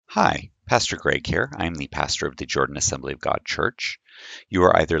Hi, Pastor Greg here. I'm the pastor of the Jordan Assembly of God Church. You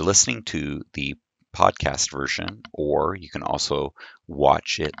are either listening to the podcast version or you can also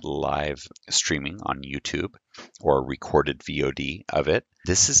watch it live streaming on YouTube or recorded VOD of it.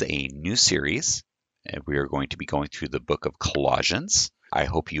 This is a new series. We are going to be going through the book of Colossians. I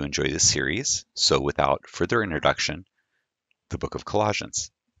hope you enjoy this series. So without further introduction, the book of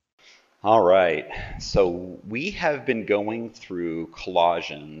Colossians. All right, so we have been going through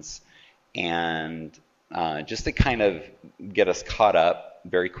Colossians, and just to kind of get us caught up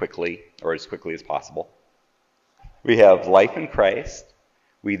very quickly, or as quickly as possible, we have life in Christ.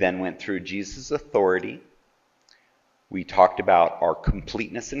 We then went through Jesus' authority. We talked about our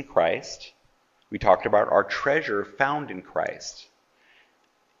completeness in Christ. We talked about our treasure found in Christ.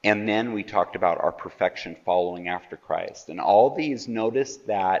 And then we talked about our perfection following after Christ. And all these, notice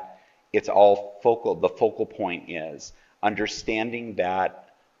that it's all focal. The focal point is understanding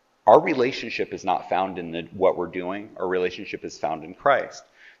that our relationship is not found in what we're doing. Our relationship is found in Christ.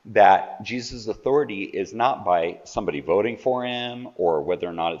 That Jesus' authority is not by somebody voting for him, or whether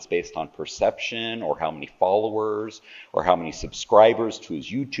or not it's based on perception, or how many followers, or how many subscribers to his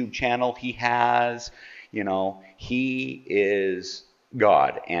YouTube channel he has. You know, he is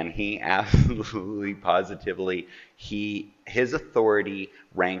God, and he absolutely, positively, his authority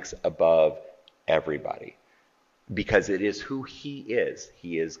ranks above everybody because it is who he is.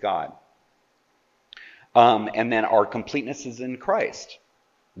 He is God. And then our completeness is in Christ,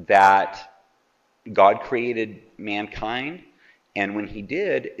 that God created mankind, and when he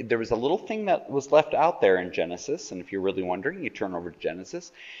did, there was a little thing that was left out there in Genesis, and if you're really wondering, you turn over to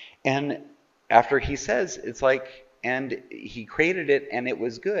Genesis, and after he says, it's like, and he created it and it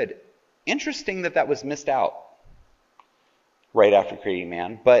was good. Interesting that was missed out right after creating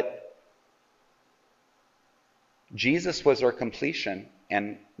man, but Jesus was our completion,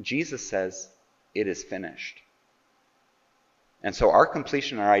 and Jesus says it is finished. And so our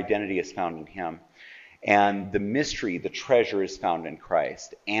completion, our identity is found in him, and the mystery, the treasure is found in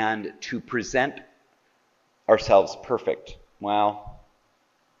Christ. And to present ourselves perfect, well,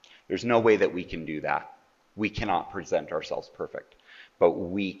 there's no way that we can do that. We cannot present ourselves perfect, but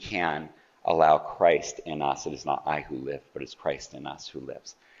we can allow Christ in us. It is not I who live, but it's Christ in us who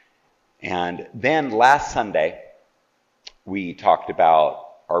lives. And then last Sunday, we talked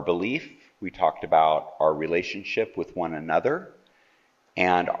about our belief. We talked about our relationship with one another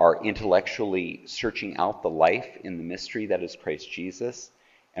and our intellectually searching out the life in the mystery that is Christ Jesus.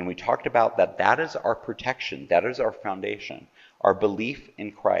 And we talked about that is our protection. That is our foundation. Our belief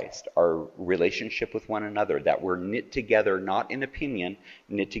in Christ, our relationship with one another, that we're knit together not in opinion,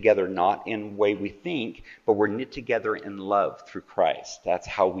 knit together not in the way we think, but we're knit together in love through Christ. That's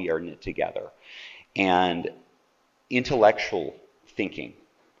how we are knit together. And intellectual thinking,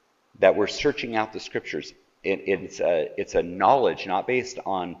 that we're searching out the scriptures. It's a knowledge not based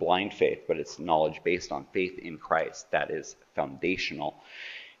on blind faith, but it's knowledge based on faith in Christ. That is foundational.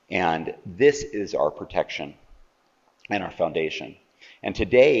 And this is our protection and our foundation. And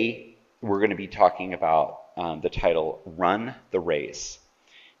today we're going to be talking about the title, Run the Race,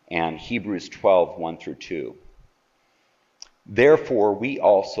 and Hebrews 12, 1 through 2. Therefore, we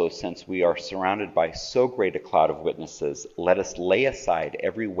also, since we are surrounded by so great a cloud of witnesses, let us lay aside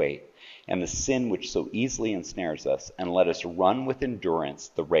every weight and the sin which so easily ensnares us, and let us run with endurance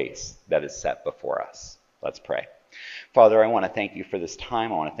the race that is set before us. Let's pray. Father, I want to thank you for this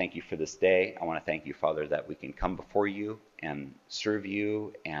time. I want to thank you for this day. I want to thank you, Father, that we can come before you and serve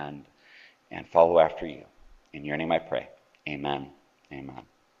you and follow after you. In your name I pray. Amen. Amen.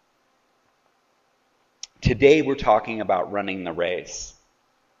 Today we're talking about running the race.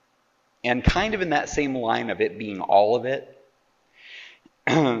 And kind of in that same line of it being all of it,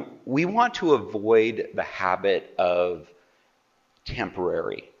 we want to avoid the habit of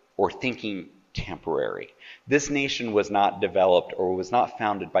temporary or thinking temporary. This nation was not developed or was not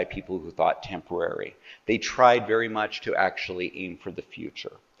founded by people who thought temporary. They tried very much to actually aim for the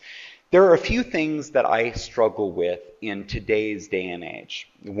future. There are a few things that I struggle with in today's day and age.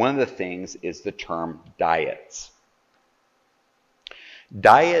 One of the things is the term diets.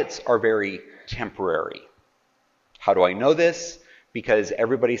 Diets are very temporary. How do I know this? Because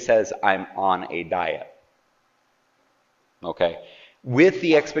everybody says I'm on a diet. Okay? With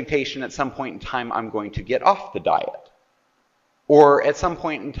the expectation at some point in time I'm going to get off the diet. Or at some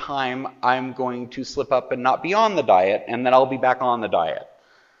point in time I'm going to slip up and not be on the diet, and then I'll be back on the diet.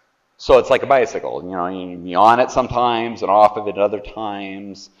 So it's like a bicycle, you know, you can be on it sometimes and off of it other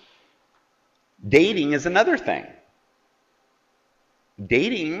times. Dating is another thing.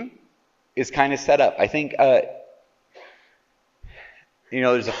 Dating is kind of set up. I think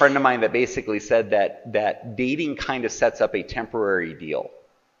There's a friend of mine that basically said that dating kind of sets up a temporary deal.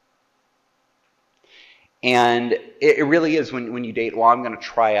 And it really is when you date, well, I'm going to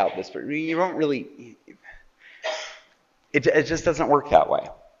try out this, but you don't really, it just doesn't work that way.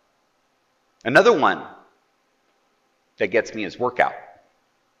 Another one that gets me is workout.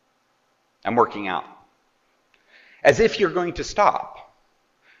 I'm working out. As if you're going to stop.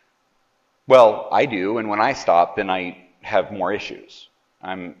 Well, I do, and when I stop, then I have more issues.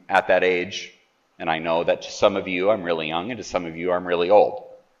 I'm at that age, and I know that to some of you I'm really young, and to some of you I'm really old.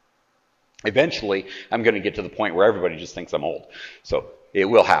 Eventually, I'm going to get to the point where everybody just thinks I'm old. So it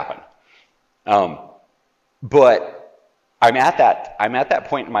will happen. But I'm at that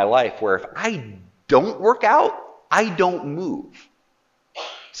point in my life where if I don't work out, I don't move.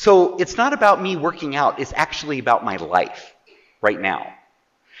 So it's not about me working out. It's actually about my life right now.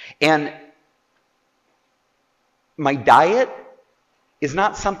 And my diet is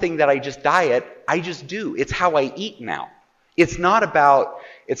not something that I just diet. I just do. It's how I eat now. It's not about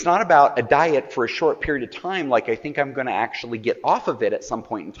a diet for a short period of time like I think I'm going to actually get off of it at some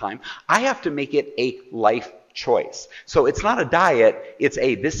point in time. I have to make it a life choice. So it's not a diet, it's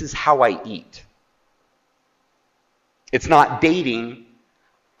this is how I eat. It's not dating.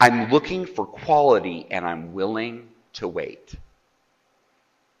 I'm looking for quality and I'm willing to wait.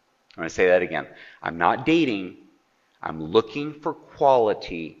 I'm going to say that again. I'm not dating. I'm looking for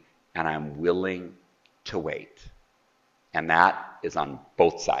quality and I'm willing to wait. And that is on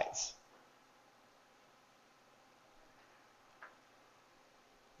both sides.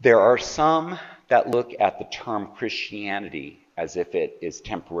 There are some that look at the term Christianity as if it is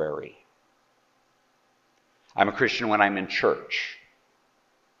temporary. I'm a Christian when I'm in church.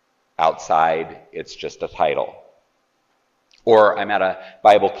 Outside, it's just a title. Or I'm at a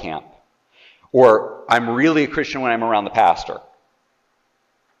Bible camp. Or I'm really a Christian when I'm around the pastor.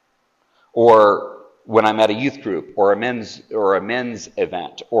 Or when I'm at a youth group, or a men's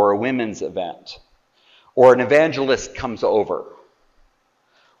event, or a women's event, or an evangelist comes over,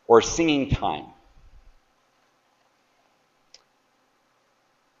 or singing time.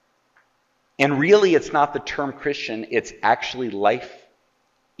 And really, it's not the term Christian, it's actually life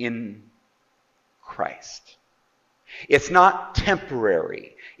in Christ. It's not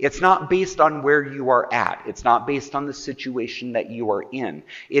temporary. It's not based on where you are at. It's not based on the situation that you are in.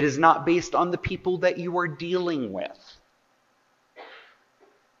 It is not based on the people that you are dealing with.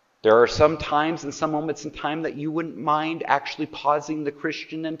 There are some times and some moments in time that you wouldn't mind actually pausing the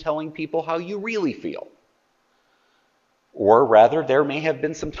Christian and telling people how you really feel. Or rather, there may have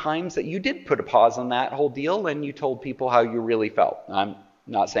been some times that you did put a pause on that whole deal and you told people how you really felt. I'm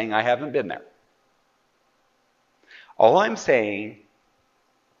not saying I haven't been there. All I'm saying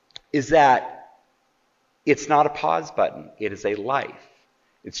is that it's not a pause button. It is a life.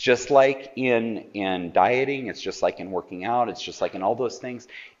 It's just like in dieting. It's just like in working out. It's just like in all those things.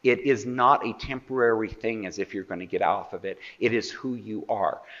 It is not a temporary thing as if you're going to get off of it. It is who you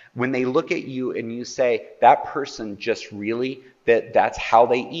are. When they look at you and you say, that person just really, that's how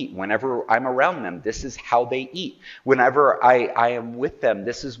they eat. Whenever I'm around them, this is how they eat. Whenever I am with them,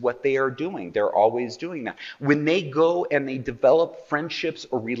 this is what they are doing. They're always doing that. When they go and they develop friendships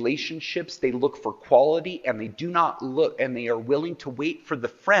or relationships, they look for quality and they do not look, and they are willing to wait for the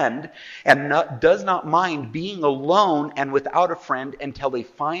friend and does not mind being alone and without a friend until they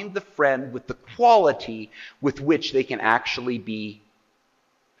find the friend with the quality with which they can actually be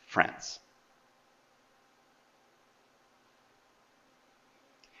friends.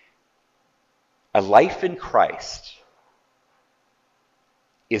 A life in Christ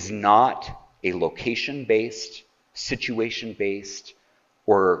is not a location-based, situation-based,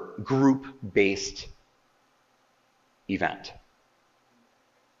 or group-based event.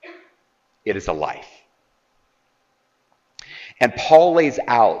 It is a life. And Paul lays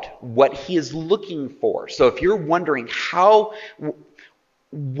out what he is looking for. So if you're wondering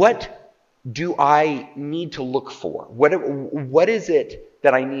what do I need to look for? What is it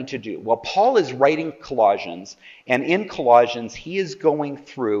that I need to do? Well, Paul is writing Colossians, and in Colossians, he is going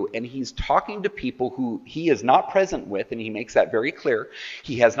through and he's talking to people who he is not present with, and he makes that very clear.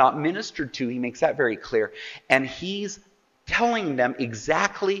 He has not ministered to, he makes that very clear. And he's telling them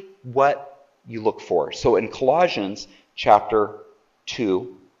exactly what you look for. So in Colossians chapter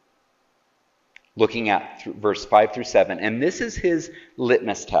 2, looking at verse 5 through 7, and this is his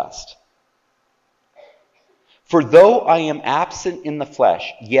litmus test. For though I am absent in the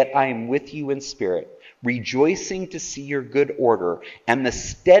flesh, yet I am with you in spirit, rejoicing to see your good order and the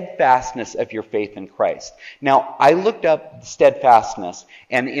steadfastness of your faith in Christ. Now, I looked up steadfastness,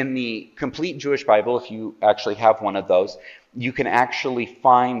 and in the Complete Jewish Bible, if you actually have one of those, you can actually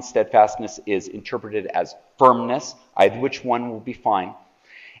find steadfastness is interpreted as firmness, either which one will be fine.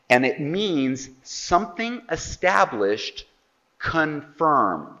 And it means something established,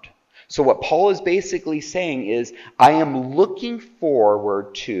 confirmed. So what Paul is basically saying is, I am looking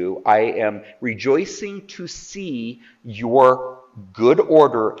forward to, I am rejoicing to see your good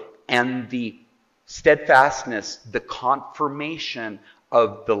order and the steadfastness, the confirmation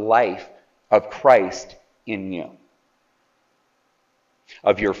of the life of Christ in you,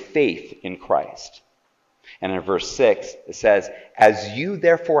 of your faith in Christ. And in verse 6, it says, as you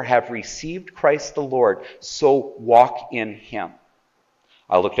therefore have received Christ the Lord, so walk in him.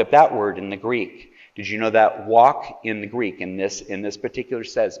 I looked up that word in the Greek. Did you know that walk in the Greek in this particular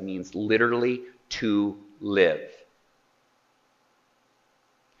sense means literally to live?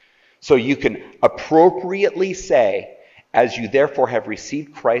 So you can appropriately say, as you therefore have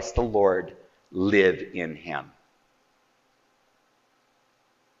received Christ the Lord, live in him.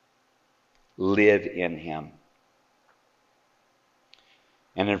 Live in him.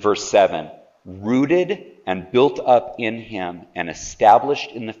 And in verse 7, rooted and built up in him and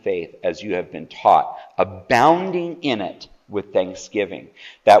established in the faith as you have been taught, abounding in it with thanksgiving.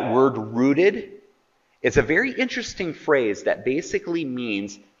 That word rooted is a very interesting phrase that basically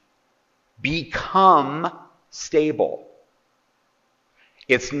means become stable.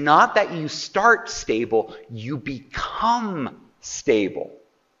 It's not that you start stable, you become stable.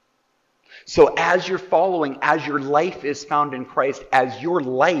 So as you're following, as your life is found in Christ, as your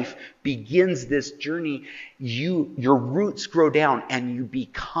life begins this journey, your roots grow down and you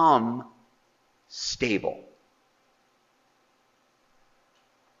become stable.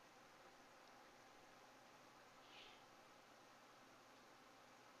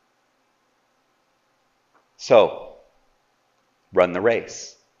 So, run the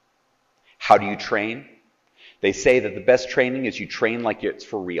race. How do you train? They say that the best training is you train like it's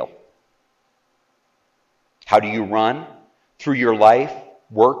for real. How do you run? Through your life,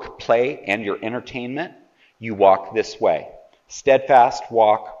 work, play, and your entertainment, you walk this way. Steadfast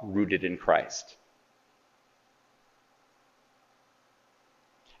walk rooted in Christ.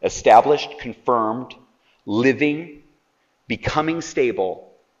 Established, confirmed, living, becoming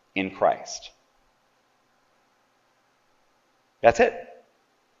stable in Christ. That's it.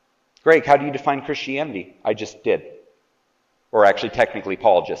 Greg, how do you define Christianity? I just did. Or actually, technically,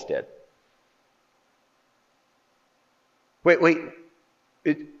 Paul just did. Wait.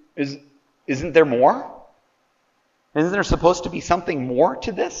 Isn't there more? Isn't there supposed to be something more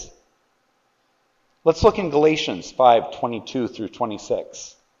to this? Let's look in Galatians 5:22 through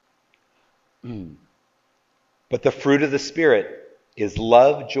 26. But the fruit of the Spirit is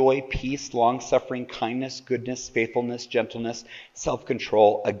love, joy, peace, long-suffering, kindness, goodness, faithfulness, gentleness,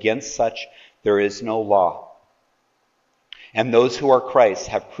 self-control. Against such there is no law. And those who are Christ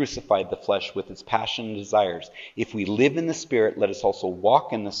have crucified the flesh with its passion and desires. If we live in the Spirit, let us also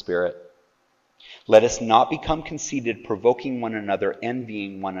walk in the Spirit. Let us not become conceited, provoking one another,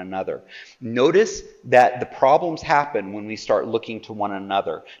 envying one another. Notice that the problems happen when we start looking to one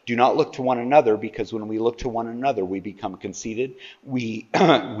another. Do not look to one another, because when we look to one another, we become conceited, we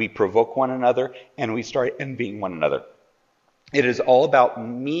provoke one another, and we start envying one another. It is all about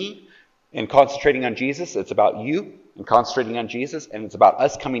me and concentrating on Jesus. It's about you and concentrating on Jesus, and it's about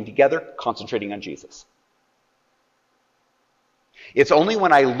us coming together, concentrating on Jesus. It's only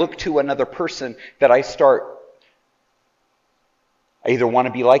when I look to another person that I either want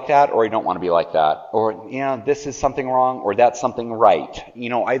to be like that or I don't want to be like that. Or, this is something wrong or that's something right.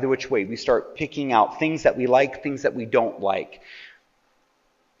 Either which way, we start picking out things that we like, things that we don't like.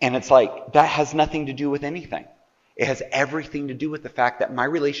 And it's like, that has nothing to do with anything. It has everything to do with the fact that my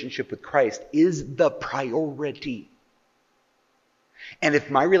relationship with Christ is the priority. And if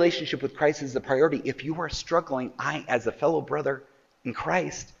my relationship with Christ is the priority, if you are struggling, I, as a fellow brother in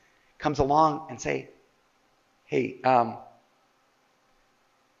Christ, comes along and say, hey,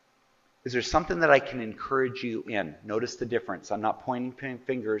 is there something that I can encourage you in? Notice the difference. I'm not pointing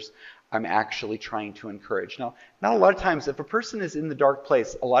fingers. I'm actually trying to encourage. Now, not a lot of times, if a person is in the dark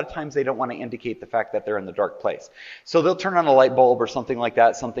place, a lot of times they don't want to indicate the fact that they're in the dark place. So they'll turn on a light bulb or something like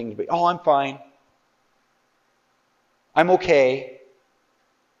that, something to be, I'm fine. I'm okay.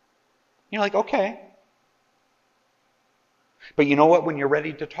 You're like, okay. But you know what? When you're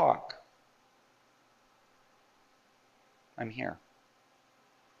ready to talk, I'm here.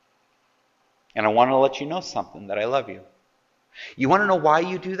 And I want to let you know something, that I love you. You want to know why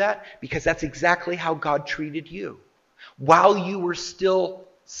you do that? Because that's exactly how God treated you. While you were still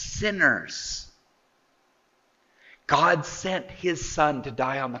sinners, God sent his son to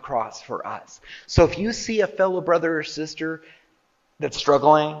die on the cross for us. So if you see a fellow brother or sister that's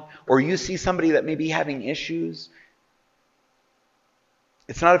struggling, or you see somebody that may be having issues,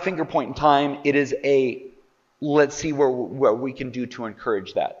 it's not a finger point in time. It is a, let's see what we can do to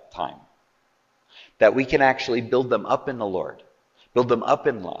encourage that time. That we can actually build them up in the Lord. Build them up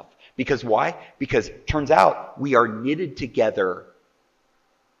in love. Because why? Because it turns out we are knitted together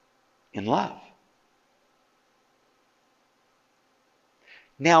in love.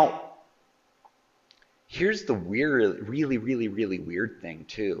 Now, here's the really weird thing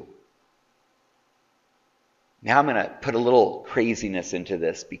too. Now I'm going to put a little craziness into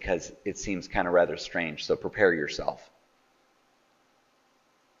this because it seems kind of rather strange, so prepare yourself.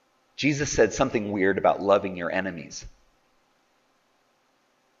 Jesus said something weird about loving your enemies.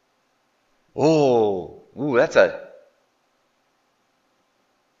 That's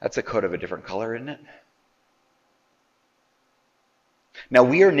a coat of a different color, isn't it? Now,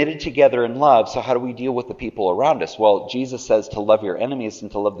 we are knitted together in love, so how do we deal with the people around us? Well, Jesus says to love your enemies and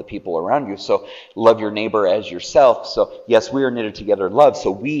to love the people around you, so love your neighbor as yourself. So, yes, we are knitted together in love.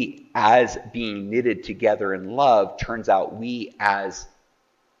 So we, as being knitted together in love, turns out we, as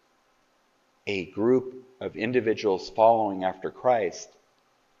a group of individuals following after Christ,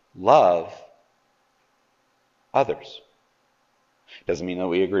 love others. Doesn't mean that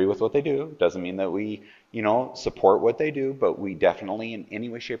we agree with what they do. Doesn't mean that we, support what they do. But we definitely, in any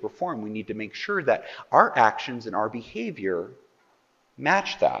way, shape, or form, we need to make sure that our actions and our behavior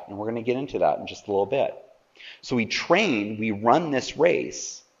match that. And we're going to get into that in just a little bit. So we run this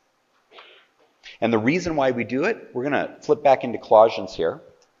race. And the reason why we do it, we're going to flip back into Colossians here.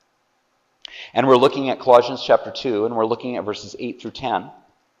 And we're looking at Colossians chapter 2, and we're looking at verses 8 through 10.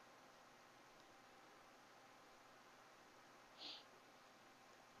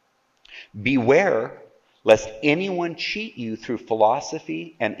 Beware lest anyone cheat you through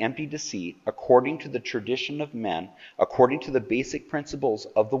philosophy and empty deceit, according to the tradition of men, according to the basic principles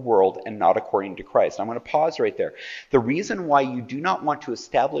of the world, and not according to Christ. I'm going to pause right there. The reason why you do not want to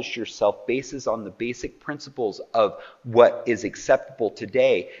establish yourself based on the basic principles of what is acceptable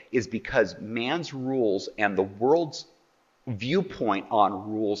today is because man's rules and the world's viewpoint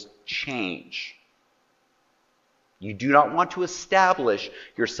on rules change. You do not want to establish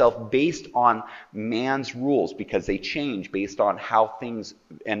yourself based on man's rules because they change based on how things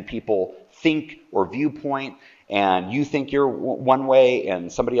and people think or viewpoint, and you think you're one way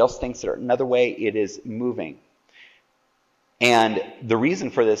and somebody else thinks they're another way. It is moving. And the reason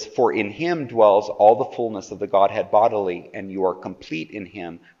for this, for in him dwells all the fullness of the Godhead bodily, and you are complete in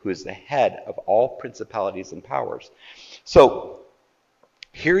him who is the head of all principalities and powers. So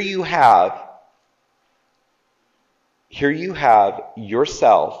here you have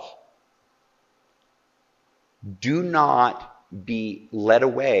yourself. Do not be led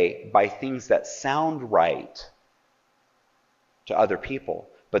away by things that sound right to other people,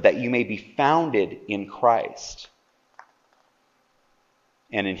 but that you may be founded in Christ.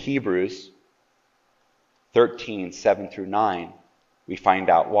 And in Hebrews 13, 7 through 9, we find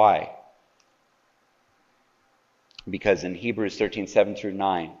out why. Because in Hebrews 13, 7 through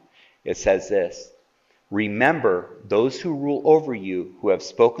 9, it says this: remember those who rule over you, who have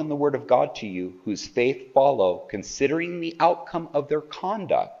spoken the word of God to you, whose faith follow, considering the outcome of their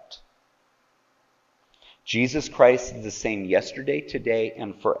conduct. Jesus Christ is the same yesterday, today,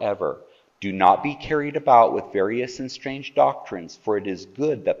 and forever. Do not be carried about with various and strange doctrines, for it is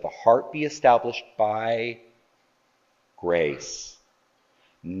good that the heart be established by grace.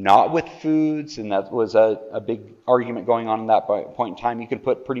 Not with foods, and that was a big argument going on in that point in time. You can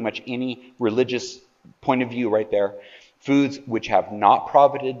put pretty much any religious point of view right there. Foods which have not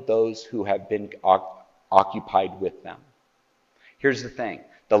profited those who have been occupied with them. Here's the thing.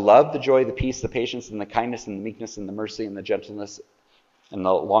 The love, the joy, the peace, the patience, and the kindness, and the meekness, and the mercy, and the gentleness, and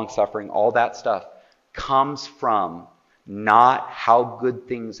the long-suffering, all that stuff comes from not how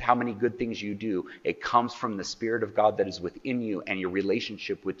many good things you do. It comes from the Spirit of God that is within you and your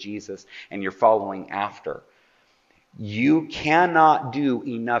relationship with Jesus and your following after. You cannot do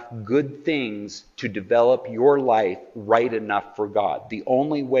enough good things to develop your life right enough for God. The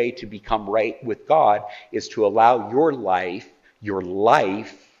only way to become right with God is to allow your life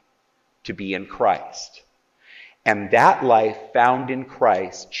to be in Christ. And that life found in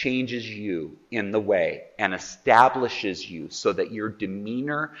Christ changes you in the way and establishes you so that your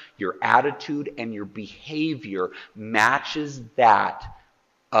demeanor, your attitude, and your behavior matches that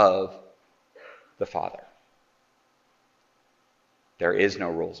of the Father. There is no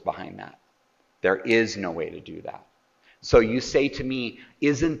rules behind that. There is no way to do that. So you say to me,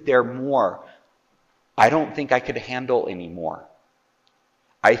 isn't there more? I don't think I could handle any more.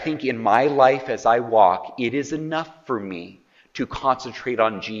 I think in my life as I walk, it is enough for me to concentrate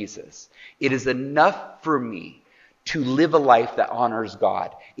on Jesus. It is enough for me to live a life that honors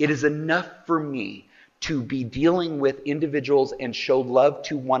God. It is enough for me to be dealing with individuals and show love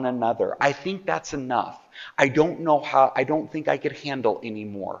to one another. I think that's enough. I don't think I could handle any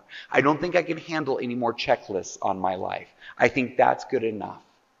more. I don't think I could handle any more checklists on my life. I think that's good enough.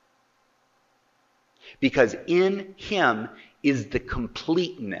 Because in him is the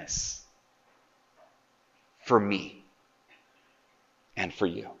completeness for me and for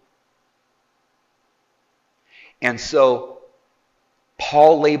you. And so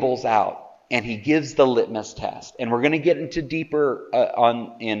Paul labels out and he gives the litmus test. And we're going to get into deeper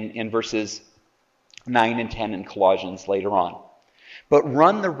in verses 9 and 10 in Colossians later on. But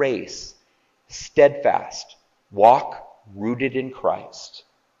run the race steadfast, walk rooted in Christ,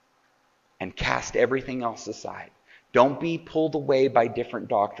 and cast everything else aside. Don't be pulled away by different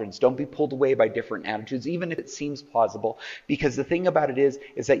doctrines. Don't be pulled away by different attitudes, even if it seems plausible. Because the thing about it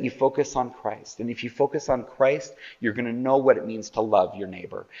is that you focus on Christ. And if you focus on Christ, you're going to know what it means to love your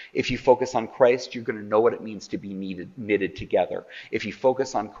neighbor. If you focus on Christ, you're going to know what it means to be knitted together. If you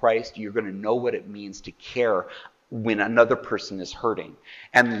focus on Christ, you're going to know what it means to care when another person is hurting,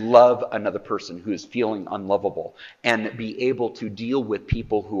 and love another person who is feeling unlovable, and be able to deal with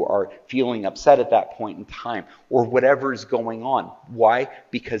people who are feeling upset at that point in time, or whatever is going on. Why?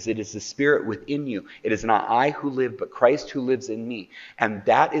 Because it is the Spirit within you. It is not I who live, but Christ who lives in me. And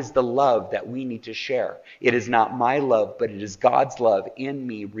that is the love that we need to share. It is not my love, but it is God's love in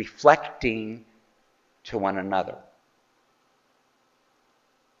me reflecting to one another.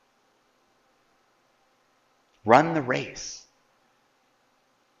 Run the race.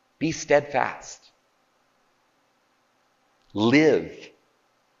 Be steadfast. Live.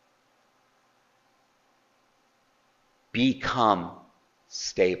 Become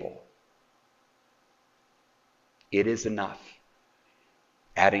stable. It is enough.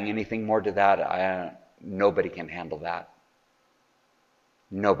 Adding anything more to that, nobody can handle that.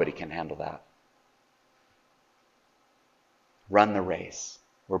 Nobody can handle that. Run the race.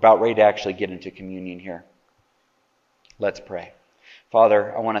 We're about ready to actually get into communion here. Let's pray.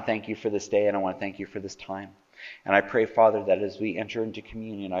 Father, I want to thank you for this day, and I want to thank you for this time. And I pray, Father, that as we enter into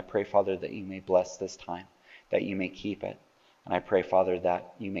communion, I pray, Father, that you may bless this time, that you may keep it. And I pray, Father,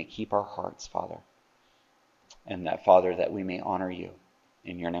 that you may keep our hearts, Father. And that, Father, that we may honor you.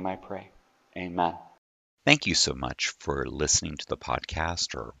 In your name I pray. Amen. Thank you so much for listening to the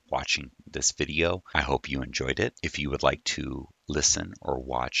podcast or watching this video. I hope you enjoyed it. If you would like to listen or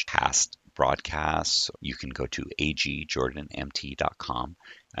watch past broadcasts, you can go to agjordanmt.com.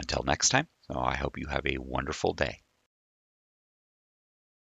 Until next time, so I hope you have a wonderful day.